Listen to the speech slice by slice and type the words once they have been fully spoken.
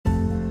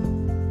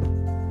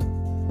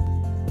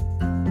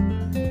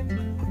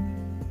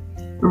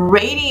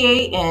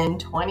Radiate in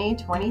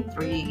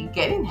 2023,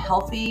 getting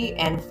healthy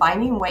and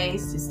finding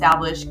ways to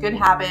establish good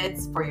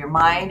habits for your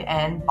mind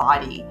and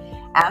body.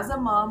 As a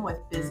mom with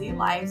busy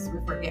lives,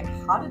 we forget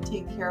how to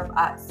take care of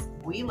us.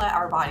 We let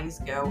our bodies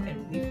go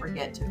and we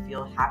forget to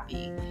feel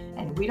happy,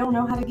 and we don't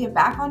know how to get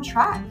back on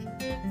track.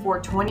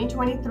 For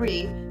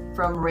 2023,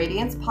 from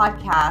Radiance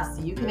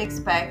Podcast, you can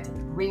expect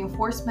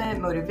reinforcement,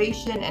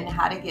 motivation, and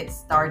how to get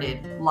started.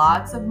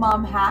 Lots of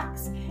mom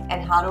hacks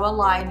and how to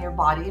align your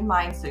body and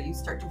mind so you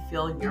start to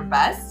feel your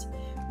best.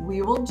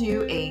 We will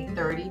do a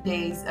 30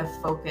 days of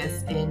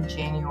focus in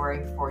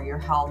January for your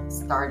health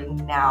starting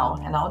now.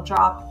 And I'll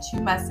drop 2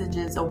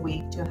 messages a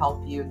week to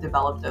help you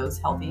develop those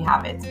healthy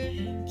habits.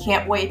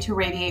 Can't wait to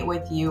radiate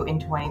with you in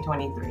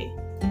 2023.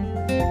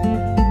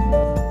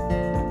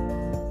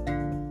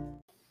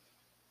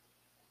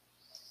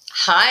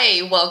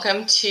 Hi,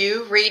 welcome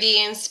to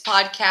Radiance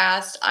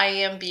Podcast. I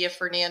am Bia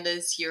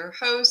Fernandez, your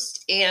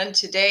host. And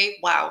today,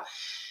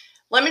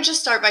 let me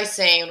just start by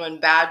saying when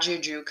bad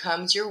juju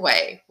comes your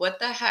way, what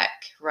the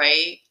heck,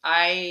 right?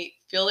 I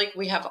feel like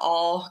we have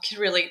all can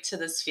relate to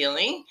this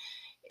feeling,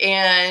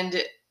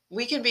 and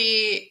we could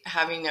be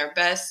having our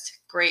best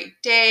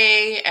great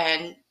day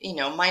and,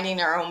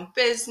 minding our own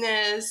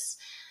business,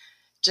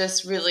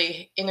 just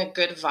really in a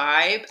good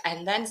vibe,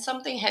 and then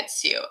something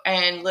hits you,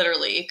 and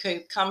literally it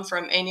could come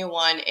from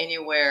anyone,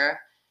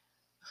 anywhere,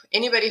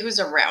 anybody who's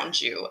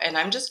around you. And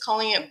I'm just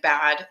calling it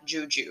bad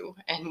juju.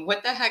 And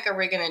what the heck are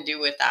we going to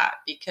do with that?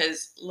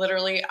 Because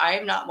literally I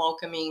am not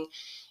welcoming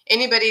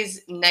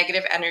anybody's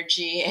negative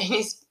energy,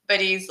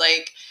 anybody's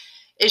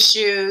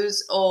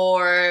issues,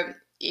 or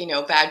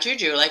bad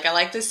juju, like I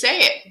like to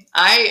say it.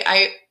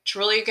 I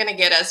truly going to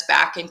get us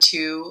back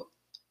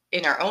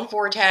in our own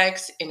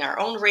vortex, in our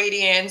own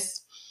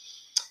radiance.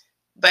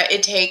 But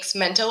it takes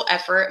mental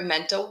effort,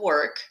 mental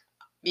work,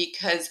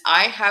 because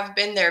I have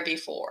been there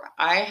before.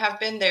 I have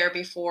been there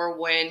before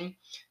when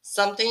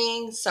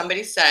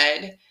somebody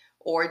said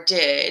or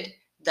did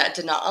that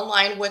did not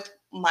align with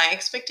my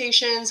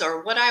expectations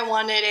or what I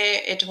wanted.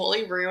 It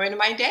totally ruined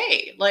my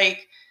day.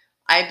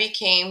 I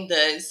became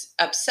this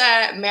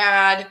upset,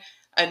 mad,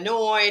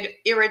 annoyed,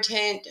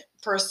 irritant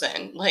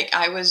person.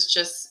 I was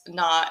just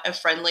not a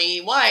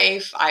friendly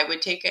wife. I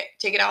would take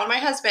it out on my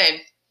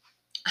husband.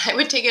 I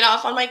would take it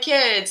off on my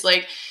kids.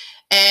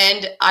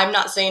 And I'm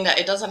not saying that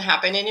it doesn't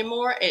happen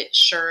anymore. It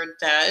sure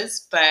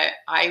does. But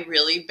I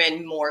really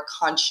been more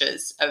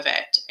conscious of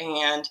it.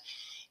 And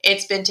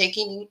it's been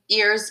taking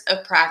years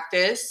of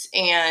practice.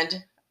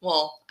 And,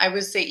 I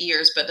would say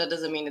years, but that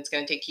doesn't mean it's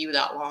going to take you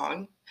that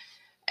long.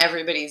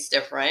 Everybody's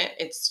different.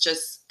 It's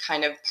just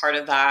kind of part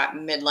of that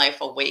midlife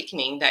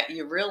awakening that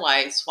you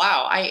realize,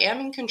 wow, I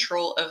am in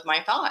control of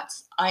my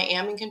thoughts. I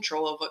am in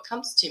control of what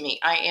comes to me.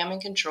 I am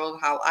in control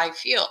of how I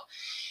feel.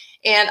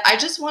 And I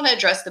just want to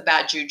address the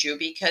bad juju,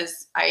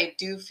 because I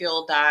do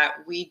feel that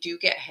we do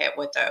get hit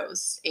with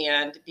those.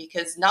 And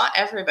because not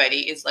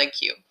everybody is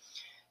like you.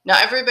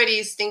 Not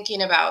everybody's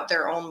thinking about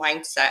their own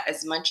mindset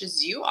as much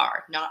as you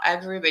are. Not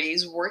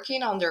everybody's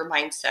working on their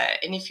mindset.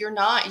 And if you're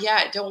not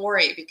yet, don't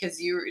worry, because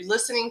you're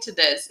listening to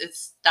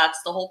this.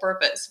 That's the whole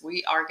purpose.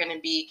 We are going to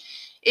be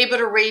able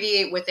to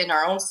radiate within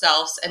our own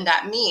selves. And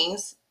that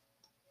means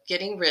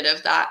getting rid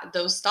of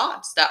those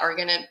thoughts that are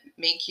going to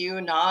make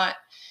you not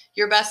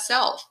your best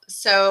self.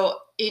 So,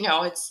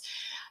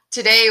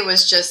 today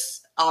was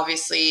just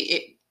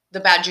obviously the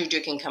bad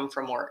juju can come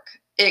from work.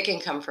 It can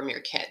come from your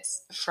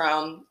kids,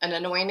 from an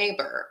annoying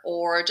neighbor,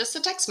 or just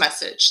a text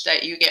message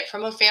that you get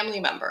from a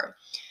family member.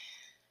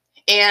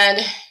 And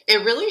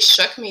it really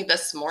shook me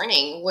this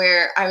morning,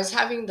 where I was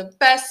having the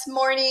best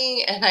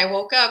morning and I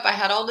woke up, I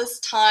had all this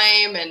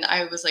time and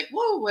I was like,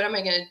 whoa, what am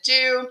I going to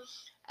do?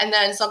 And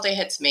then something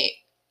hits me.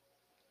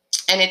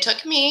 And it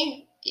took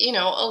me,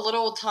 a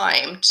little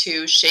time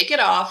to shake it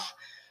off,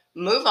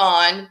 move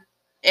on.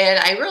 And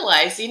I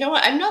realized,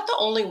 I'm not the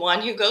only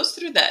one who goes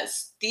through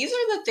this. These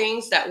are the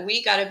things that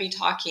we got to be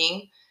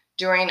talking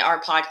during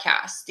our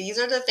podcast. These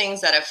are the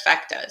things that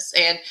affect us.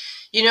 And,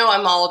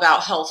 I'm all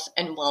about health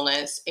and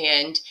wellness,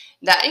 and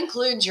that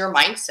includes your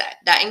mindset.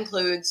 That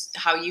includes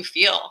how you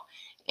feel.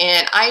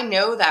 And I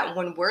know that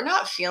when we're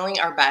not feeling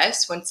our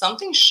best, when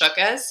something shook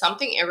us,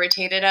 something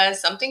irritated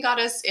us, something got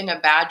us in a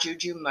bad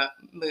juju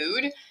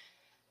mood,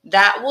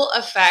 that will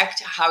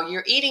affect how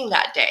you're eating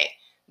that day.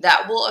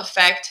 That will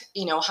affect,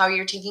 how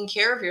you're taking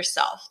care of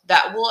yourself.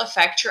 That will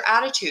affect your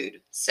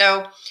attitude.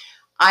 So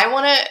I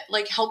want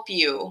to help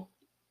you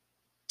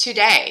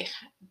today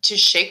to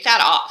shake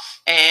that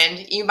off.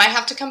 And you might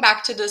have to come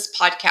back to this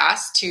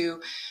podcast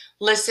to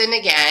listen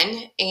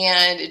again,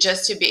 and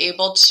just to be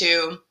able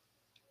to,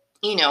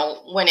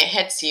 when it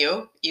hits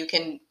you, you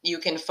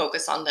can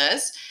focus on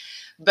this.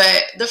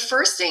 But the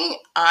first thing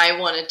I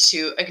wanted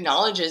to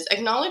acknowledge is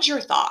acknowledge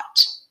your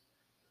thought.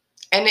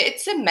 And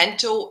it's a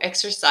mental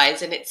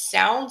exercise, and it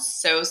sounds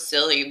so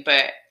silly,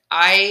 but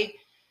I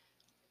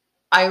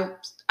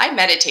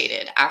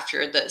meditated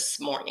after this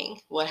morning,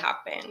 what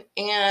happened.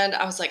 And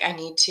I was like, I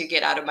need to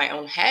get out of my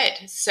own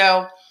head.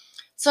 So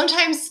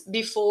sometimes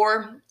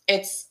before,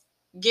 it's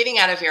getting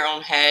out of your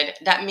own head,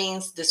 that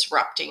means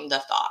disrupting the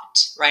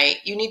thought, right?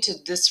 You need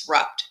to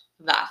disrupt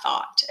that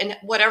thought and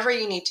whatever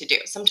you need to do.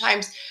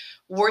 Sometimes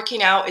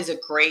working out is a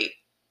great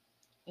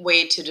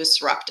way to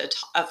disrupt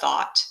a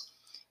thought.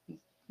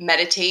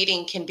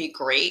 Meditating can be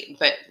great,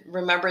 but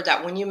remember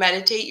that when you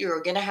meditate,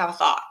 you're going to have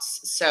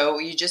thoughts. So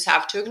you just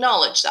have to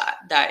acknowledge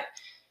that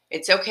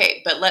it's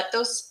okay, but let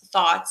those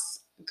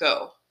thoughts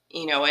go,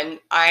 and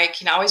I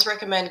can always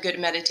recommend good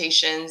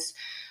meditations.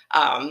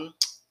 Um,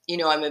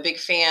 I'm a big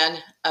fan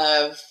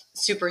of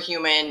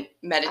Superhuman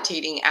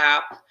meditating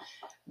app,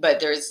 but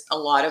there's a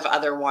lot of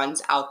other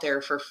ones out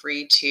there for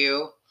free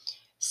too.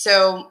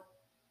 So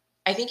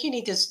I think you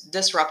need to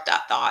disrupt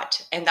that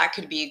thought. And that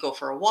could be go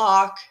for a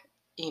walk,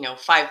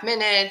 5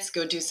 minutes,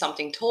 go do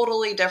something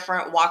totally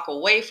different, walk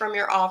away from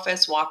your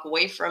office, walk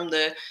away from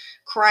the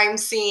crime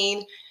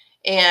scene.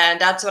 And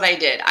that's what I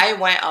did. I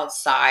went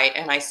outside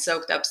and I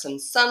soaked up some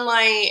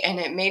sunlight and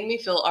it made me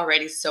feel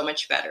already so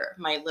much better.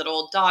 My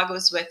little dog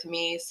was with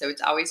me. So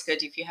it's always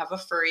good if you have a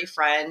furry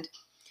friend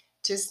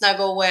to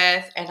snuggle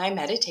with. And I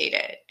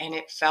meditated and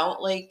it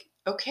felt like,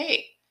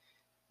 okay.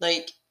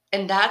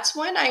 And that's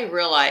when I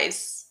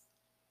realized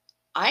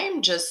I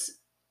am just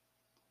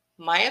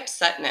my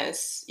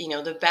upsetness,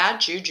 the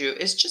bad juju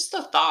is just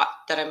the thought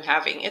that I'm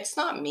having. It's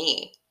not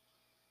me.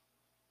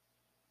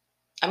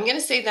 I'm going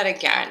to say that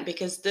again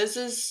because this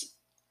is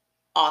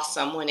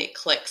awesome when it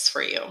clicks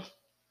for you.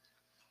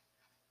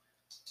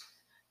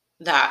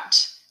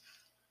 That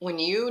when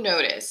you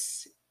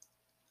notice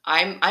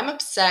I'm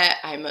upset,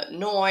 I'm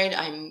annoyed,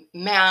 I'm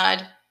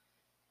mad,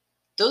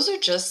 those are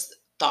just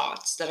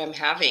thoughts that I'm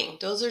having.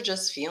 Those are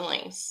just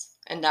feelings.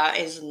 And that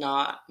is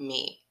not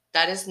me.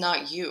 That is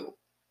not you.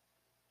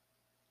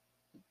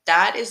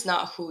 That is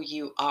not who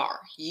you are.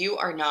 You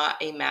are not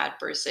a mad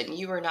person.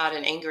 You are not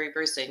an angry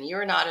person. You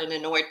are not an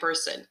annoyed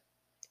person.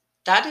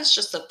 That is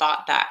just a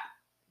thought that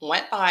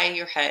went by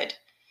your head.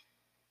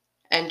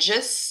 And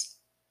just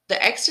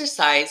the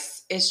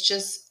exercise is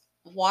just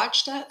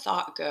watch that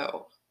thought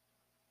go.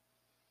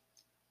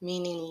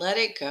 Meaning let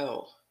it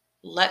go.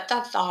 Let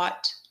that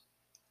thought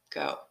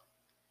go.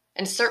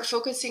 And start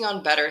focusing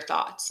on better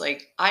thoughts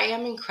like, I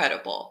am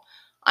incredible.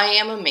 I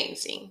am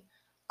amazing.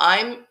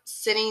 I'm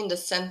sitting in the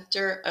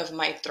center of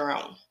my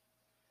throne.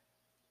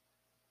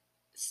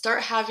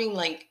 Start having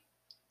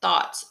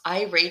thoughts.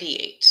 I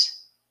radiate.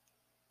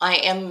 I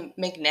am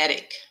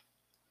magnetic.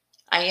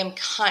 I am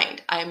kind.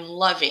 I'm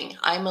loving.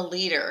 I'm a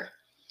leader.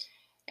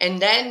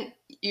 And then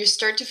you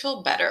start to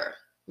feel better,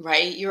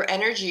 right? Your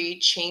energy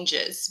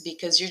changes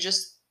because you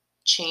just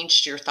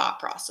changed your thought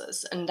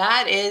process. And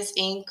that is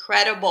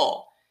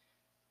incredible.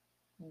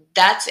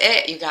 That's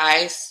it, you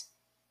guys.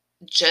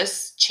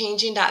 Just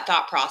changing that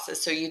thought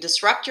process. So you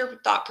disrupt your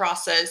thought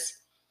process.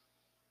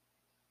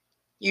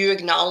 You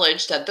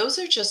acknowledge that those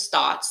are just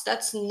thoughts.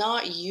 That's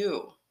not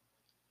you.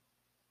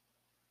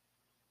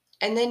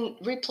 And then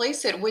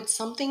replace it with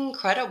something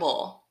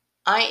incredible.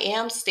 I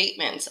am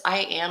statements. I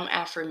am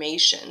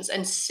affirmations.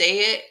 And say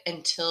it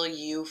until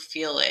you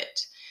feel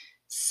it.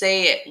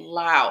 Say it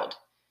loud.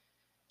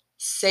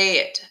 Say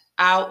it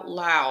out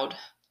loud.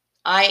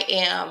 I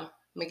am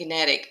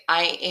magnetic.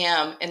 I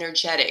am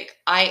energetic.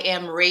 I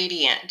am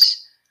radiant.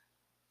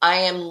 I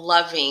am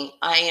loving.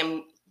 I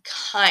am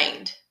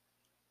kind.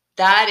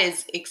 That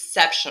is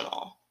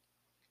exceptional.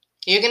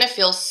 You're going to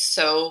feel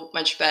so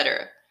much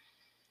better.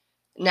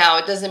 Now,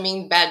 it doesn't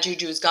mean bad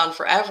juju is gone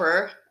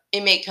forever.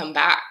 It may come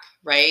back,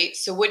 right?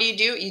 So what do?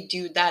 You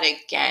do that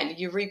again.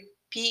 You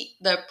repeat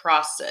the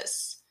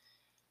process.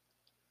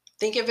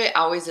 Think of it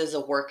always as a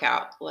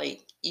workout.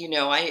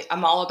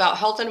 I'm all about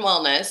health and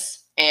wellness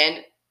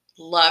and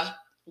love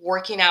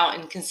working out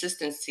and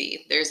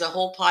consistency. There's a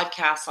whole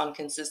podcast on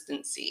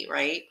consistency,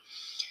 right?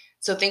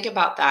 So think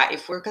about that.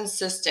 If we're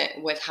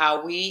consistent with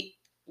how we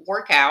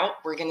work out,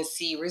 we're going to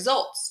see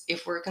results.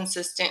 If we're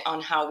consistent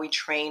on how we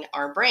train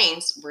our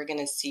brains, we're going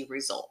to see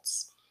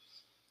results.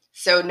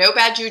 So no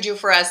bad juju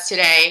for us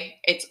today.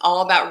 It's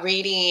all about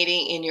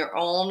radiating in your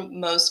own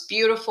most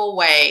beautiful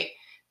way.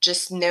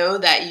 Just know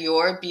that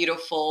your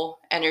beautiful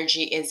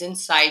energy is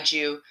inside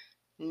you.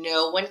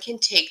 No one can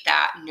take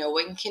that. No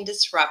one can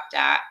disrupt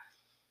that.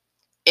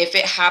 If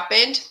it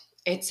happened,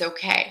 it's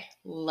okay.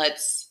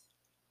 Let's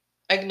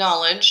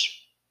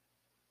acknowledge.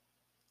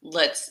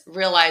 Let's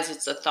realize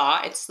it's a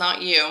thought. It's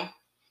not you.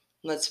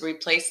 Let's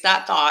replace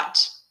that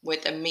thought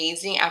with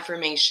amazing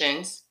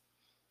affirmations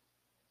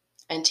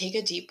and take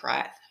a deep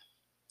breath.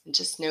 And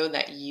just know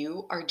that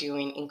you are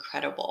doing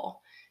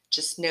incredible.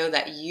 Just know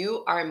that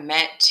you are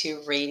meant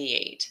to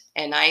radiate.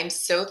 And I am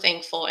so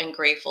thankful and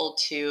grateful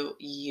to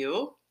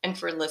you and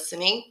for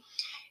listening.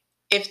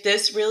 If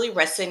this really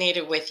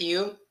resonated with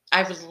you,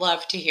 I would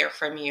love to hear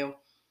from you.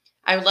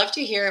 I would love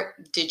to hear,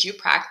 did you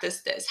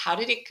practice this? How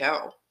did it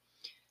go?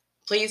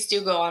 Please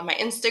do go on my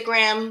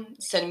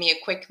Instagram, send me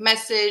a quick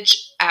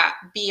message at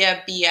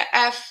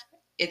BiaBiaF.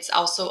 It's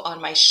also on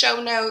my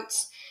show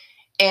notes.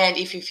 And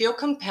if you feel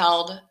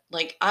compelled,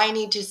 I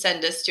need to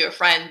send this to a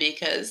friend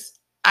because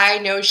I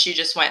know she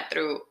just went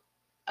through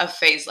a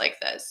phase like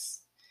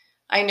this.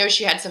 I know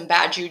she had some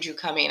bad juju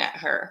coming at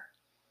her.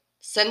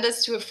 Send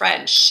this to a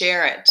friend,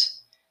 share it.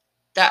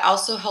 That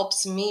also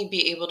helps me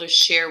be able to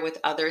share with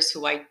others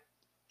who I'm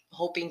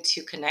hoping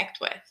to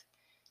connect with.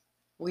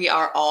 We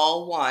are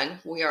all one.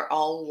 We are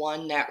all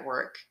one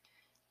network.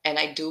 And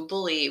I do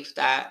believe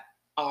that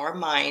our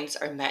minds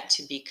are meant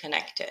to be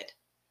connected.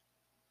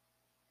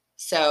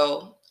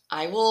 So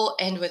I will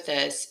end with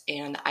this,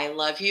 and I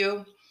love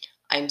you.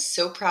 I'm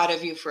so proud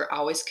of you for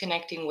always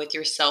connecting with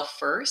yourself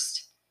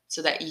first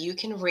so that you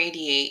can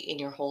radiate in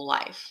your whole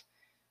life.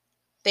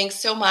 Thanks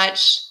so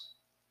much.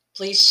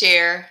 Please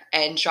share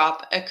and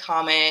drop a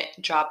comment,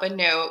 drop a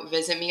note,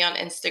 visit me on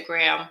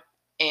Instagram,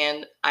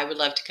 and I would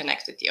love to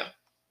connect with you.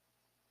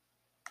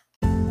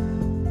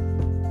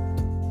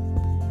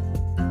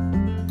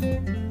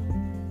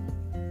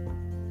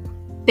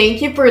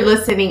 Thank you for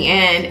listening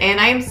in, and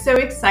I am so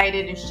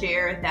excited to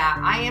share that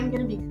I am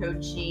going to be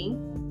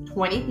coaching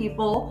 20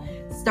 people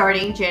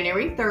starting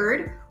January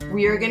 3rd.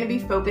 We are going to be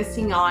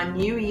focusing on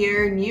new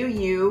year, new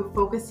you,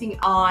 focusing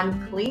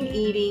on clean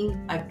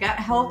eating, a gut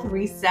health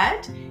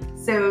reset.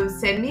 So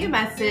send me a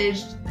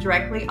message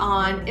directly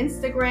on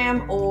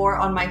Instagram or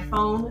on my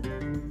phone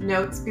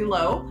notes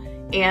below,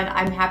 and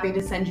I'm happy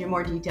to send you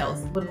more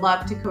details. Would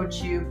love to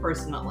coach you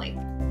personally.